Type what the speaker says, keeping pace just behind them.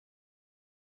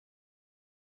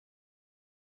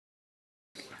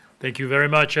Thank you very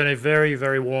much, and a very,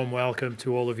 very warm welcome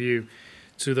to all of you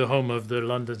to the home of the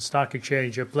London Stock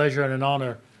Exchange. A pleasure and an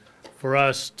honor for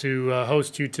us to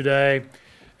host you today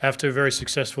after a very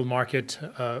successful market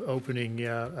opening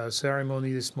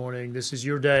ceremony this morning. This is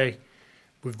your day.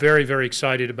 We're very, very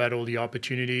excited about all the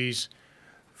opportunities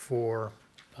for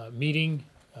meeting,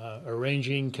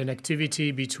 arranging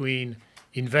connectivity between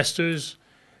investors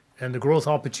and the growth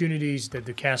opportunities that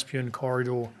the Caspian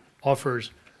corridor offers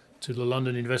to the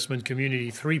London investment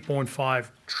community. $3.5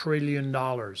 trillion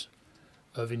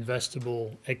of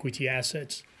investable equity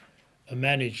assets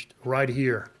managed right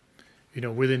here,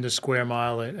 within the square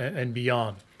mile and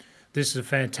beyond. This is a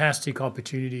fantastic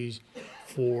opportunity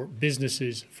for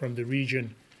businesses from the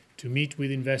region to meet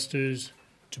with investors,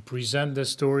 to present their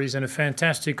stories, and a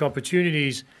fantastic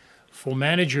opportunities for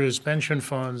managers, pension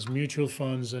funds, mutual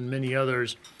funds, and many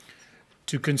others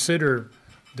to consider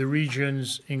the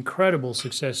region's incredible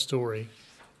success story,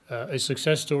 a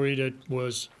success story that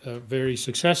was very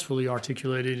successfully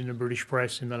articulated in the British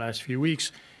press in the last few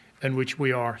weeks, and which we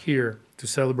are here to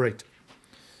celebrate.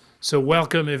 So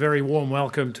welcome, a very warm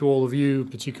welcome to all of you,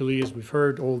 particularly as we've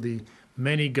heard, all the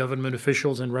many government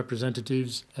officials and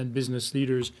representatives and business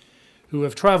leaders who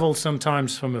have traveled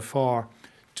sometimes from afar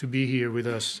to be here with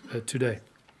us today.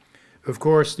 Of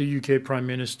course, the UK Prime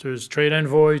Minister's trade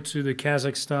envoy to the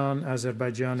Kazakhstan,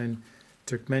 Azerbaijan, and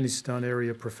Turkmenistan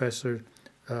area, Professor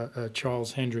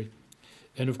Charles Hendry.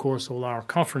 And of course, all our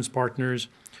conference partners,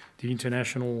 the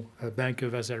International Bank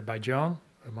of Azerbaijan,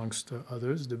 amongst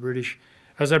others, the British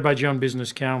Azerbaijan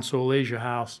Business Council, Asia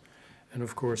House, and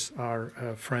of course,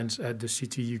 our friends at the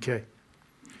City UK.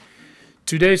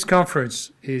 Today's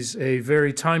conference is a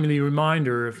very timely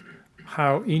reminder of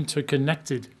how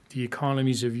interconnected the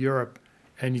economies of Europe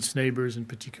and its neighbors, and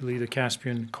particularly the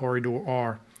Caspian corridor,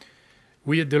 are.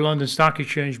 We at the London Stock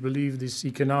Exchange believe this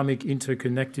economic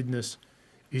interconnectedness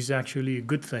is actually a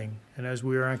good thing, and as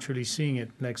we are actually seeing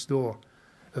it next door,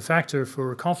 a factor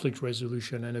for conflict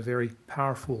resolution, and a very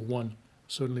powerful one,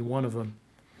 certainly one of them.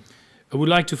 I would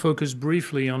like to focus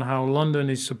briefly on how London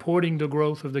is supporting the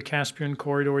growth of the Caspian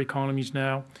corridor economies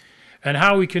now, and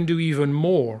how we can do even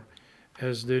more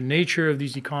as the nature of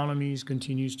these economies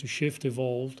continues to shift,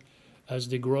 evolve, as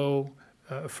they grow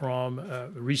from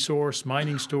resource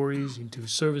mining stories into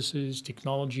services,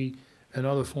 technology, and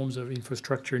other forms of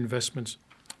infrastructure investments.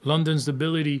 London's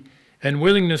ability and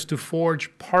willingness to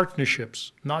forge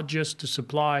partnerships, not just to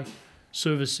supply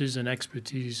services and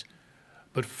expertise,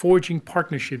 but forging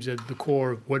partnerships at the core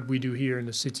of what we do here in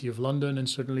the City of London, and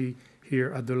certainly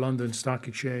here at the London Stock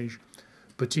Exchange,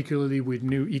 particularly with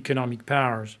new economic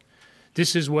powers.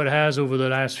 This is what has, over the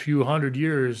last few hundred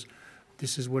years,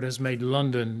 this is what has made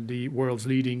London the world's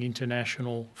leading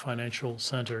international financial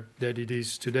center that it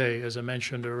is today. As I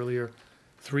mentioned earlier,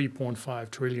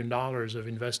 $3.5 trillion of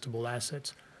investable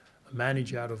assets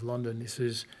managed out of London. This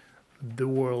is the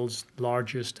world's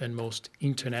largest and most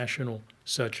international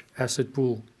such asset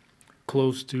pool.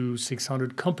 Close to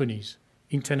 600 companies,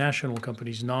 international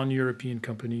companies, non-European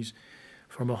companies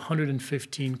from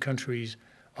 115 countries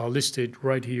are listed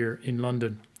right here in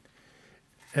London.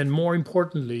 And more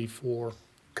importantly, for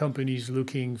companies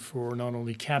looking for not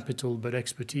only capital but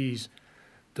expertise,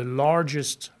 the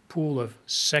largest pool of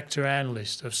sector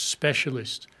analysts, of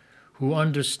specialists who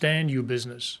understand your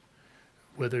business,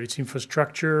 whether it's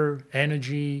infrastructure,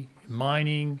 energy,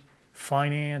 mining,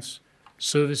 finance,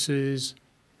 services,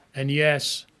 and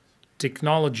yes,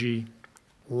 technology.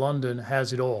 London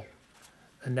has it all.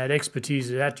 And that expertise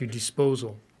is at your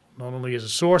disposal, not only as a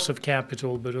source of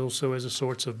capital, but also as a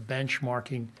source of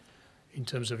benchmarking in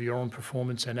terms of your own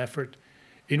performance and effort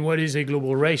in what is a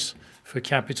global race for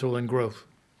capital and growth.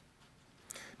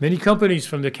 Many companies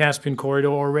from the Caspian corridor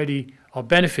already are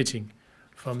benefiting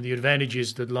from the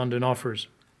advantages that London offers.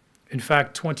 In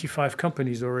fact, 25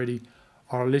 companies already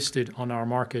are listed on our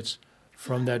markets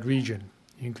from that region,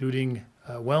 including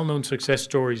well-known success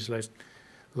stories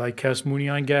like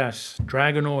Caspian Gas,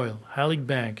 Dragon Oil, Halik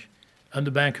Bank, and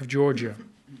the Bank of Georgia.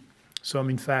 Some,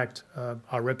 in fact,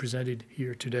 are represented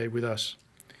here today with us.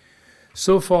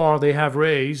 So far, they have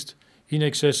raised in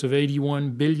excess of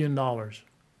 $81 billion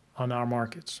on our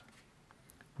markets.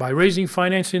 By raising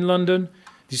finance in London,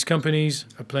 these companies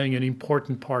are playing an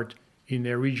important part in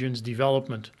their region's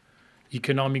development,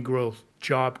 economic growth,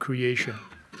 job creation,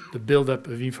 the buildup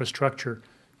of infrastructure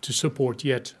to support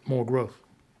yet more growth.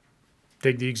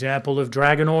 Take the example of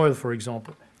Dragon Oil, for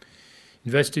example.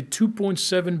 Invested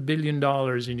 $2.7 billion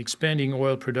in expanding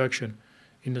oil production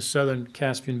in the southern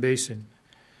Caspian Basin,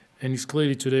 and is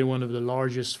clearly today one of the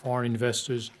largest foreign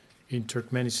investors in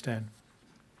Turkmenistan.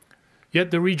 Yet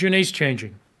the region is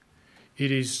changing.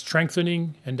 It is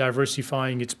strengthening and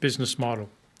diversifying its business model.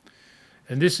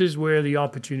 And this is where the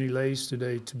opportunity lays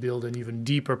today to build an even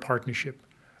deeper partnership,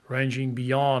 ranging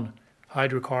beyond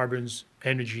hydrocarbons,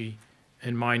 energy,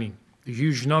 and mining. The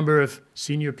huge number of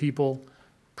senior people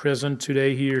present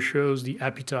today here shows the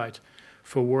appetite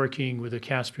for working with the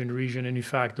Caspian region, and in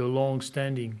fact, the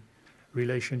long-standing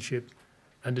relationship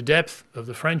and the depth of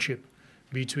the friendship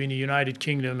between the United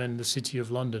Kingdom and the City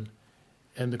of London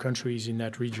and the countries in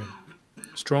that region.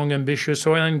 Strong, ambitious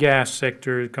oil and gas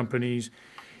sector companies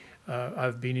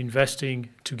have been investing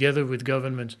together with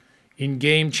government in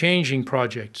game-changing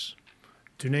projects.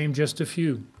 To name just a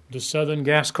few, the Southern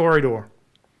Gas Corridor,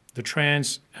 the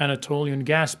Trans-Anatolian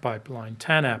Gas Pipeline,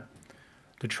 TANAP,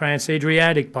 the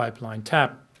Trans-Adriatic Pipeline,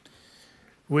 TAP,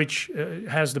 which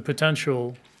has the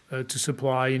potential to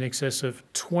supply in excess of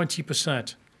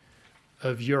 20%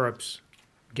 of Europe's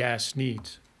gas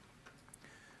needs.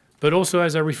 But also,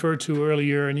 as I referred to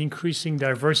earlier, an increasing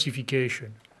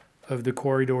diversification of the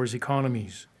corridor's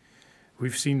economies.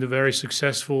 We've seen the very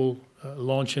successful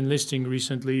launch and listing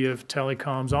recently of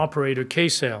telecoms operator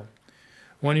Kcell,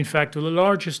 one in fact of the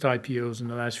largest IPOs in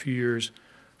the last few years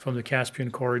from the Caspian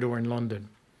corridor in London.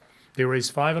 They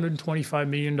raised $525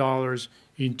 million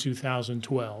in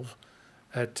 2012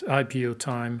 at IPO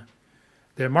time.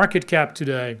 Their market cap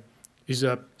today is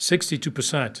up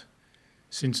 62%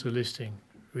 since the listing,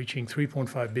 reaching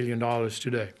 $3.5 billion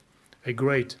today. A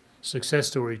great success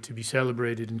story to be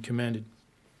celebrated and commended.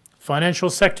 Financial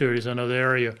sector is another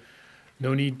area.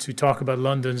 No need to talk about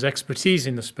London's expertise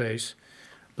in the space,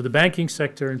 but the banking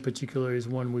sector in particular is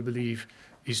one we believe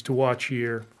is to watch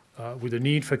here, with a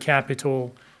need for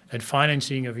capital and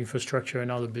financing of infrastructure and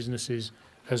other businesses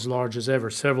as large as ever.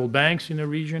 Several banks in the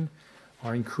region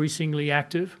are increasingly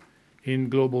active in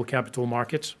global capital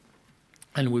markets,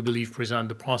 and we believe present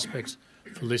the prospects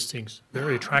for listings,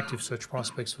 very attractive such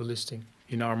prospects for listing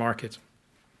in our market.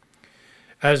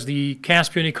 As the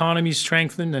Caspian economy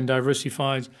strengthens and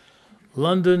diversifies,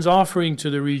 London's offering to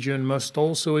the region must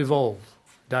also evolve,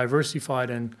 diversified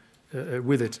and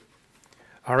with it.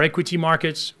 Our equity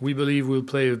markets, we believe, will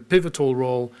play a pivotal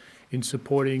role in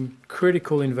supporting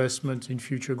critical investment in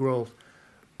future growth,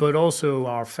 but also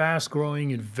our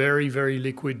fast-growing and very, very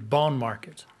liquid bond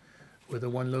market, whether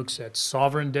one looks at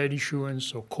sovereign debt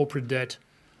issuance or corporate debt.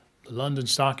 The London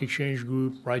Stock Exchange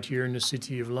Group, right here in the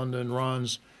City of London,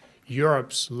 runs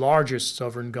Europe's largest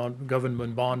sovereign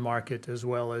government bond market, as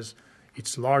well as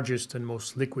its largest and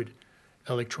most liquid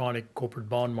electronic corporate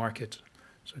bond market.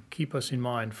 So keep us in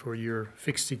mind for your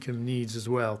fixed income needs as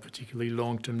well, particularly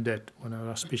long-term debt, one of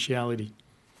our speciality.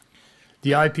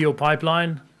 The IPO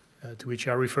pipeline, to which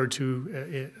I referred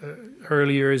to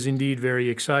earlier, is indeed very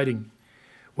exciting.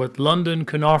 What London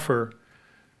can offer,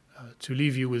 to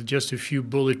leave you with just a few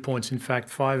bullet points, in fact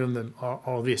 5 of them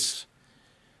are this: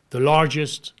 the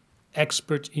largest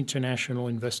expert international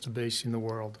investor base in the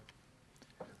world,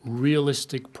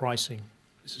 realistic pricing,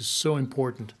 this is so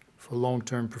important for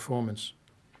long-term performance,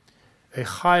 a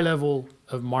high level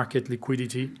of market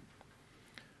liquidity,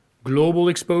 global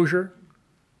exposure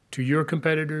to your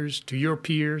competitors, to your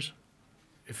peers,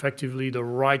 effectively the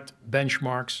right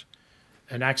benchmarks,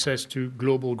 and access to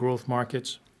global growth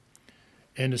markets,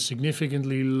 and a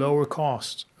significantly lower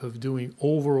cost of doing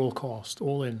overall cost,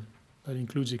 all in, that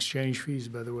includes exchange fees,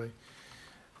 by the way,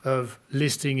 of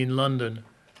listing in London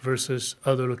versus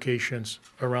other locations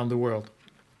around the world.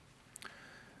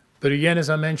 But again, as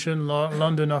I mentioned,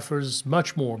 London offers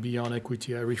much more beyond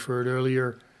equity. I referred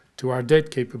earlier to our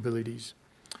debt capabilities.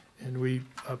 And we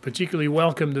particularly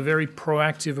welcome the very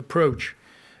proactive approach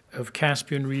of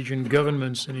Caspian region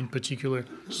governments, and in particular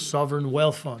sovereign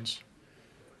wealth funds,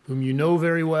 whom you know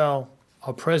very well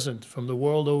are present from the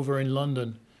world over in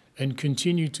London and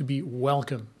continue to be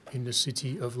welcome in the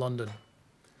City of London.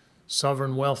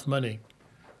 Sovereign wealth money,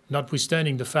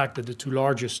 notwithstanding the fact that the 2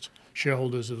 largest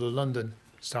shareholders of the London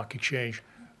Stock Exchange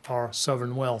are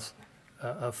sovereign wealth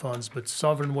funds, but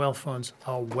sovereign wealth funds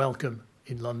are welcome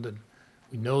in London.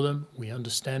 We know them, we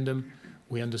understand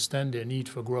their need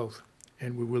for growth,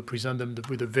 and we will present them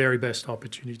with the very best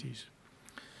opportunities.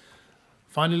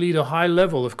 Finally, the high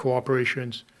level of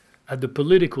cooperations at the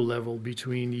political level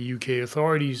between the UK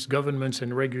authorities, governments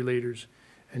and regulators,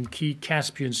 and key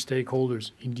Caspian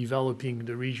stakeholders in developing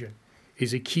the region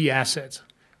is a key asset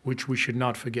which we should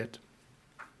not forget.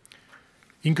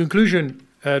 In conclusion,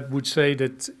 I would say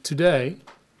that today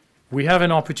we have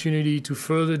an opportunity to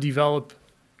further develop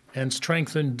and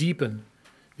strengthen, deepen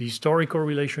the historical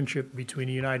relationship between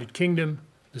the United Kingdom,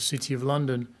 the City of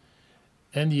London,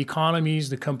 and the economies,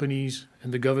 the companies,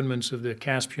 and the governments of the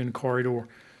Caspian corridor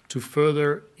to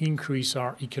further increase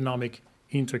our economic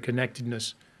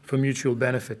interconnectedness for mutual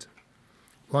benefit.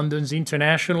 London's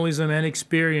internationalism and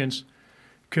experience,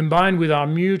 combined with our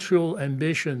mutual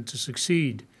ambition to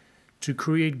succeed, to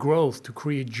create growth, to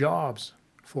create jobs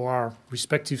for our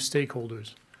respective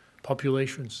stakeholders,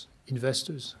 populations,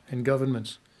 investors, and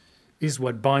governments, is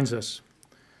what binds us.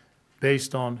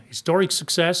 Based on historic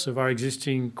success of our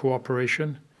existing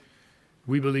cooperation,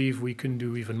 we believe we can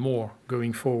do even more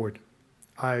going forward.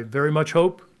 I very much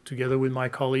hope, together with my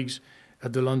colleagues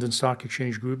at the London Stock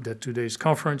Exchange Group, that today's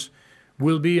conference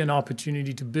will be an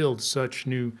opportunity to build such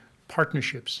new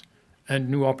partnerships and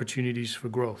new opportunities for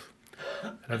growth.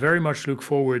 And I very much look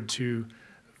forward to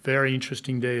a very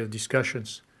interesting day of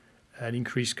discussions and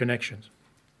increased connections.